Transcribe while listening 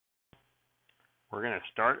We're going to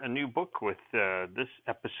start a new book with this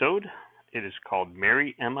episode. It is called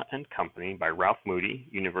Mary, Emma, and Company by Ralph Moody,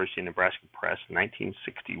 University of Nebraska Press,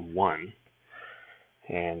 1961.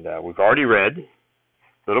 And we've already read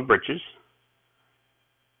Little Britches,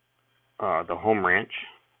 The Home Ranch,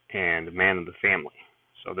 and Man of the Family.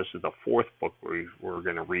 So this is the fourth book we're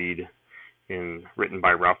going to read written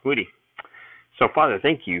by Ralph Moody. So, Father,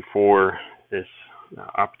 thank you for this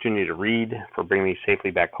opportunity to read, for bringing me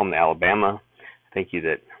safely back home to Alabama. Thank you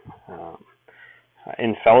that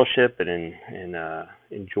in fellowship and in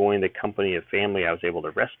enjoying the company of family, I was able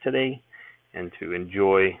to rest today and to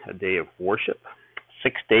enjoy a day of worship.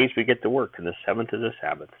 6 days we get to work, and the seventh is a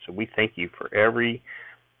Sabbath. So we thank you for every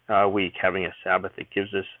week having a Sabbath that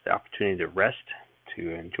gives us the opportunity to rest, to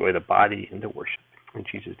enjoy the body, and to worship. In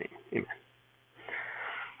Jesus' name, amen.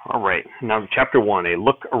 All right, now chapter 1, a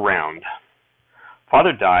look around.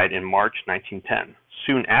 Father died in March 1910,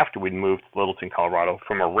 soon after we'd moved to Littleton, Colorado,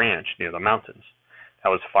 from a ranch near the mountains. That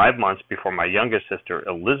was 5 months before my youngest sister,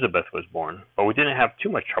 Elizabeth, was born, but we didn't have too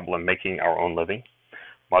much trouble in making our own living.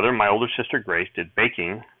 Mother and my older sister, Grace, did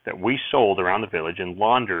baking that we sold around the village and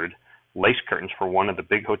laundered lace curtains for one of the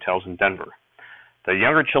big hotels in Denver. The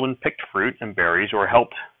younger children picked fruit and berries or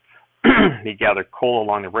helped me gather coal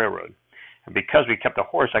along the railroad. And because we kept a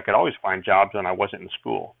horse, I could always find jobs when I wasn't in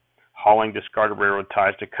school, hauling discarded railroad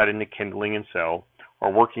ties to cut into kindling and sell,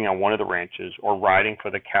 or working on one of the ranches, or riding for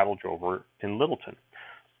the cattle drover in Littleton.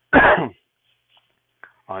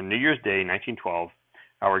 On New Year's Day, 1912,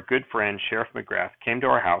 our good friend Sheriff McGrath came to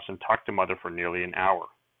our house and talked to Mother for nearly an hour.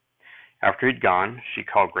 After he'd gone, she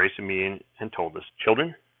called Grace and me and told us,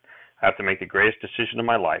 "Children, I have to make the greatest decision of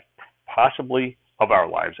my life, possibly of our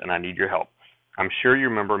lives, and I need your help. I'm sure you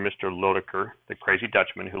remember Mr. Lodeker, the crazy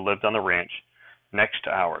Dutchman who lived on the ranch next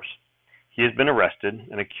to ours. He has been arrested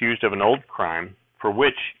and accused of an old crime for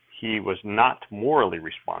which he was not morally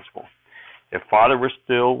responsible. If Father were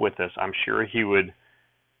still with us, I'm sure he would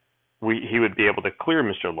be able to clear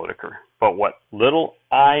Mr. Lodeker, but what little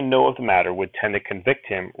I know of the matter would tend to convict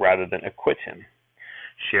him rather than acquit him.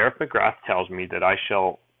 Sheriff McGrath tells me that I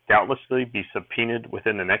shall doubtlessly be subpoenaed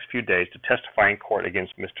within the next few days to testify in court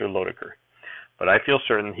against Mr. Lodeker, but I feel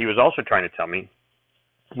certain he was also trying to tell me,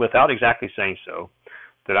 without exactly saying so,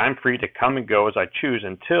 that I'm free to come and go as I choose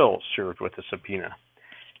until served with a subpoena.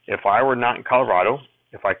 If I were not in Colorado,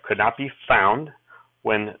 if I could not be found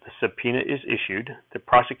when the subpoena is issued, the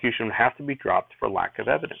prosecution would have to be dropped for lack of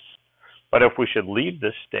evidence. But if we should leave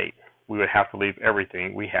this state, we would have to leave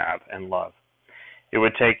everything we have and love. It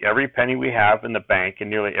would take every penny we have in the bank and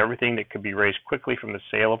nearly everything that could be raised quickly from the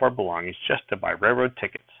sale of our belongings just to buy railroad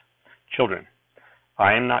tickets. Children,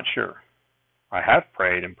 I am not sure. I have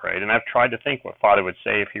prayed, and I've tried to think what Father would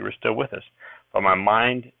say if he were still with us, but my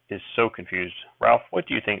mind is so confused. Ralph, what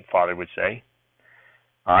do you think Father would say?"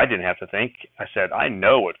 I didn't have to think. I said, "I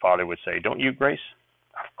know what Father would say. Don't you, Grace?"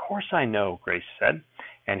 "Of course I know," Grace said,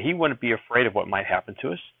 "and he wouldn't be afraid of what might happen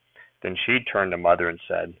to us." Then she turned to Mother and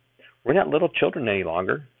said, "We're not little children any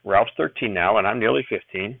longer. Ralph's 13 now, and I'm nearly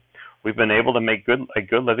 15. We've been able to make a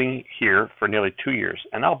good living here for nearly 2 years,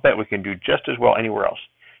 and I'll bet we can do just as well anywhere else.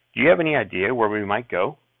 Do you have any idea where we might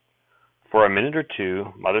go?" For a minute or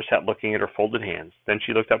two, Mother sat looking at her folded hands. Then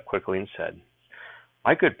she looked up quickly and said,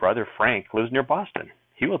 "My good brother Frank lives near Boston.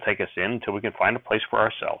 He will take us in until we can find a place for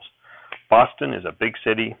ourselves. Boston is a big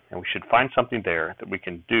city, and we should find something there that we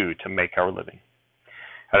can do to make our living."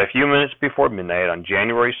 At a few minutes before midnight on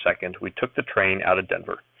January 2nd, we took the train out of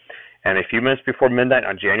Denver. And a few minutes before midnight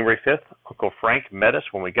on January 5th, Uncle Frank met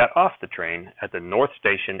us when we got off the train at the North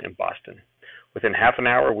Station in Boston. Within half an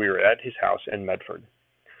hour, we were at his house in Medford.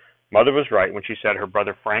 Mother was right when she said her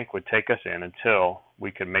brother Frank would take us in until we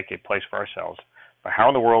could make a place for ourselves. But how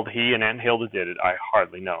in the world he and Aunt Hilda did it, I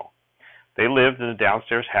hardly know. They lived in the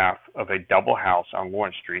downstairs half of a double house on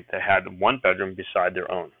Lawrence Street that had one bedroom beside their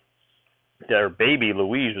own. Their baby,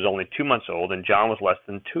 Louise, was only 2 months old, and John was less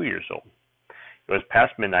than 2 years old. It was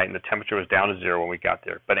past midnight, and the temperature was down to 0 when we got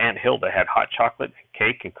there. But Aunt Hilda had hot chocolate, and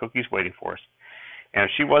cake, and cookies waiting for us. And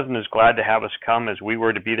if she wasn't as glad to have us come as we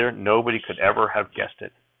were to be there, nobody could ever have guessed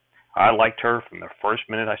it. I liked her from the first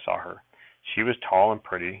minute I saw her. She was tall and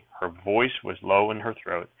pretty. Her voice was low in her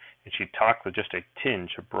throat, and she talked with just a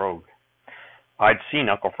tinge of brogue. I'd seen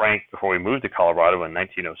Uncle Frank before we moved to Colorado in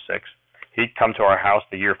 1906. He'd come to our house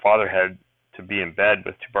the year Father had to be in bed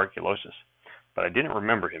with tuberculosis, but I didn't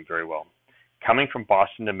remember him very well. Coming from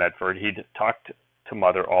Boston to Medford, he'd talked to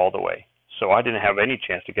Mother all the way, so I didn't have any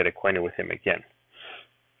chance to get acquainted with him again.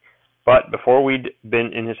 But before we'd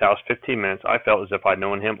been in his house 15 minutes, I felt as if I'd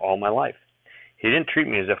known him all my life. He didn't treat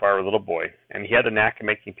me as if I were a little boy, and he had the knack of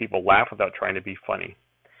making people laugh without trying to be funny.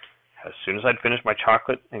 As soon as I'd finished my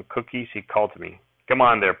chocolate and cookies, he called to me, "Come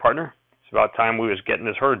on there, partner. It's about time we was getting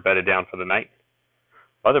this herd bedded down for the night."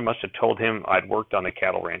 Mother must have told him I'd worked on the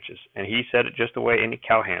cattle ranches, and he said it just the way any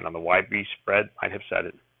cowhand on the YB spread might have said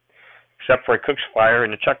it. Except for a cook's fire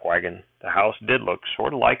and a chuck wagon, the house did look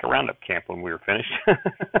sort of like a roundup camp when we were finished.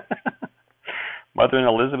 Mother and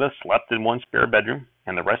Elizabeth slept in one spare bedroom,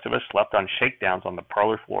 and the rest of us slept on shakedowns on the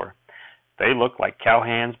parlor floor. They looked like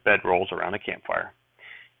cowhands' bedrolls around a campfire.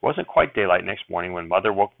 It wasn't quite daylight next morning when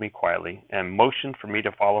Mother woke me quietly and motioned for me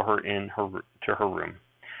to follow her to her room.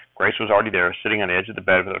 Grace was already there, sitting on the edge of the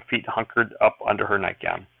bed with her feet hunkered up under her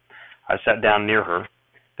nightgown. I sat down near her.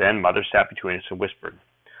 Then Mother sat between us and whispered,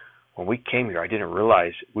 "When we came here, I didn't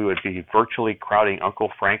realize we would be virtually crowding Uncle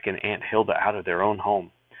Frank and Aunt Hilda out of their own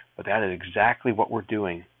home. But that is exactly what we're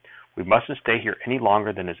doing. We mustn't stay here any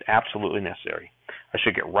longer than is absolutely necessary. I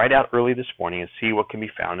should get right out early this morning and see what can be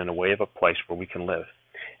found in the way of a place where we can live,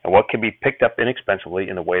 and what can be picked up inexpensively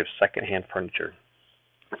in the way of second-hand furniture.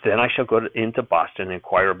 Then I shall go into Boston and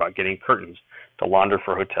inquire about getting curtains to launder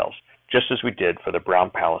for hotels, just as we did for the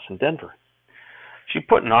Brown Palace in Denver." She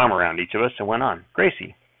put an arm around each of us and went on,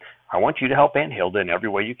 "Gracie, I want you to help Aunt Hilda in every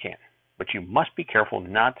way you can, but you must be careful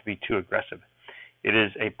not to be too aggressive. It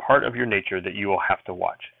is a part of your nature that you will have to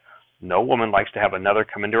watch. No woman likes to have another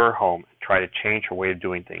come into her home and try to change her way of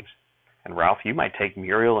doing things. And Ralph, you might take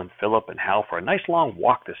Muriel and Philip and Hal for a nice long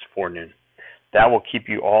walk this forenoon. That will keep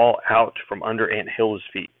you all out from under Aunt Hilda's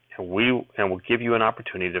feet, and will give you an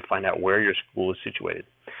opportunity to find out where your school is situated.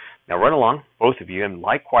 Now run along, both of you, and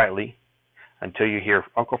lie quietly until you hear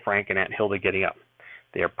Uncle Frank and Aunt Hilda getting up.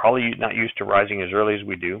 They are probably not used to rising as early as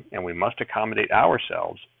we do, and we must accommodate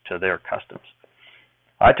ourselves to their customs."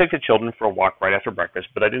 I took the children for a walk right after breakfast,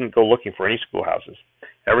 but I didn't go looking for any schoolhouses.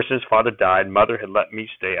 Ever since Father died, Mother had let me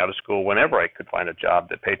stay out of school whenever I could find a job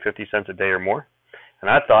that paid 50 cents a day or more.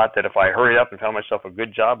 And I thought that if I hurried up and found myself a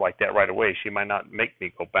good job like that right away, she might not make me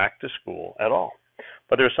go back to school at all.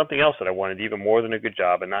 But there was something else that I wanted even more than a good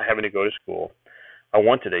job and not having to go to school. I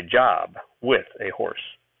wanted a job with a horse.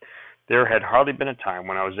 There had hardly been a time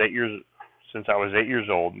since I was 8 years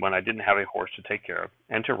old when I didn't have a horse to take care of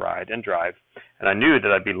and to ride and drive, and I knew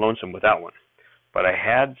that I'd be lonesome without one. But I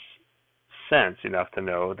had sense enough to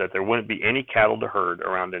know that there wouldn't be any cattle to herd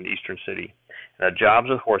around an eastern city, and that jobs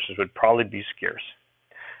with horses would probably be scarce.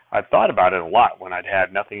 I thought about it a lot when I'd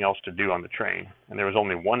had nothing else to do on the train, and there was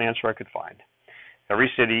only one answer I could find. Every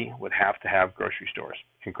city would have to have grocery stores,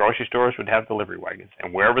 and grocery stores would have delivery wagons,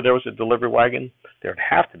 and wherever there was a delivery wagon, there would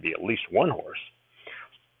have to be at least one horse.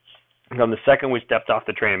 From the second we stepped off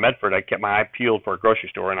the train in Medford, I kept my eye peeled for a grocery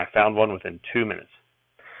store, and I found one within 2 minutes.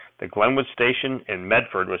 The Glenwood station in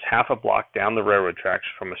Medford was half a block down the railroad tracks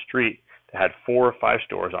from a street that had 4 or 5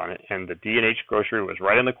 stores on it, and the D&H grocery was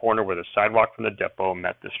right in the corner where the sidewalk from the depot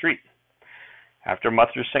met the street. After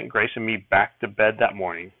Mother sent Grace and me back to bed that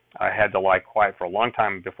morning, I had to lie quiet for a long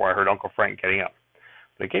time before I heard Uncle Frank getting up.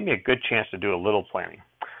 But it gave me a good chance to do a little planning.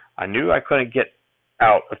 I knew I couldn't get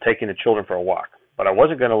out of taking the children for a walk, but I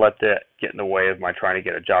wasn't going to let that get in the way of my trying to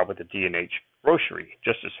get a job with the D&H grocery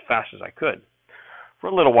just as fast as I could. For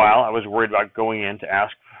a little while, I was worried about going in to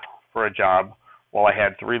ask for a job while I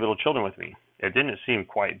had 3 little children with me. It didn't seem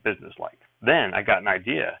quite businesslike. Then I got an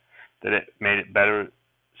idea that it made it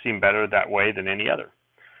seem better that way than any other.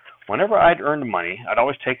 Whenever I'd earned money, I'd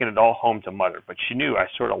always taken it all home to Mother, but she knew I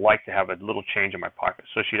sort of liked to have a little change in my pocket,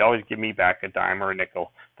 so she'd always give me back a dime or a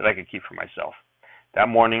nickel that I could keep for myself. That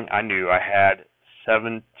morning, I knew I had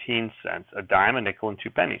 17 cents, a dime, a nickel, and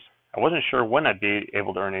 2 pennies. I wasn't sure when I'd be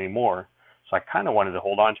able to earn any more, so I kind of wanted to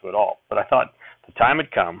hold on to it all, but I thought the time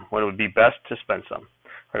had come when it would be best to spend some.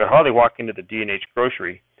 I could hardly walk into the D&H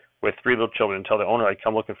grocery with 3 little children and tell the owner I'd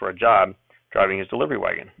come looking for a job driving his delivery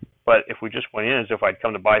wagon. But if we just went in as if I'd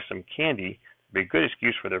come to buy some candy, it'd be a good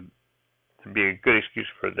excuse for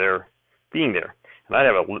their being there, and I'd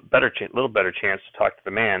have a little better chance to talk to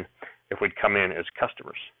the man if we'd come in as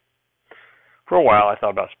customers. For a while, I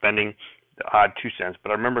thought about spending the odd 2 cents,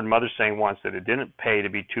 but I remembered Mother saying once that it didn't pay to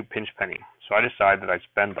be too pinch penny, so I decided that I'd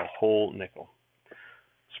spend the whole nickel.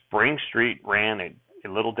 Spring Street ran a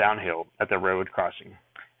little downhill at the railroad crossing,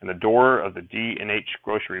 and the door of the D&H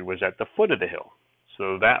grocery was at the foot of the hill,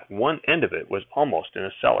 so that one end of it was almost in a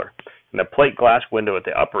cellar, and the plate glass window at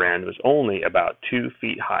the upper end was only about 2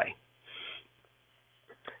 feet high.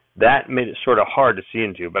 That made it sort of hard to see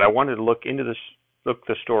into, but I wanted to look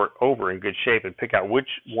the store over in good shape and pick out which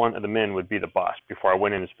one of the men would be the boss before I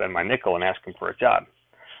went in and spend my nickel and ask him for a job.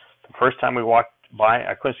 The first time we walked by,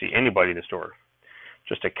 I couldn't see anybody in the store,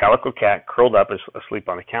 just a calico cat curled up asleep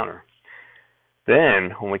on the counter.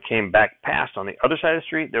 Then, when we came back past on the other side of the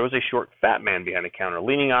street, there was a short, fat man behind the counter,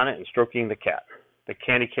 leaning on it and stroking the cat. The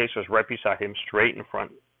candy case was right beside him, straight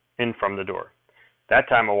in from the door. That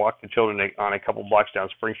time I walked the children on a couple blocks down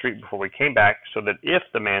Spring Street before we came back, so that if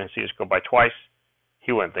the man had seen us go by twice,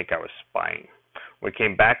 he wouldn't think I was spying. When we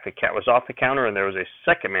came back, the cat was off the counter, and there was a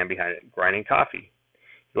second man behind it, grinding coffee.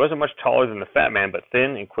 He wasn't much taller than the fat man, but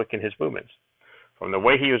thin and quick in his movements. From the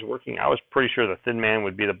way he was working, I was pretty sure the thin man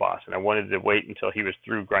would be the boss, and I wanted to wait until he was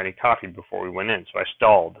through grinding coffee before we went in, so I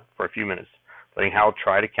stalled for a few minutes, letting Hal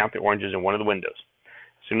try to count the oranges in one of the windows.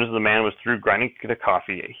 As soon as the man was through grinding the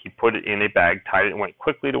coffee, he put it in a bag, tied it, and went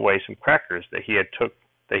quickly to weigh some crackers that he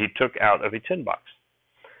took out of a tin box.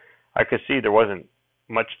 I could see there wasn't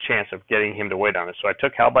much chance of getting him to wait on us, so I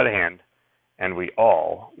took Hal by the hand, and we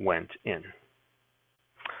all went in.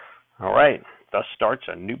 All right, thus starts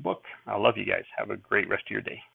a new book. I love you guys. Have a great rest of your day.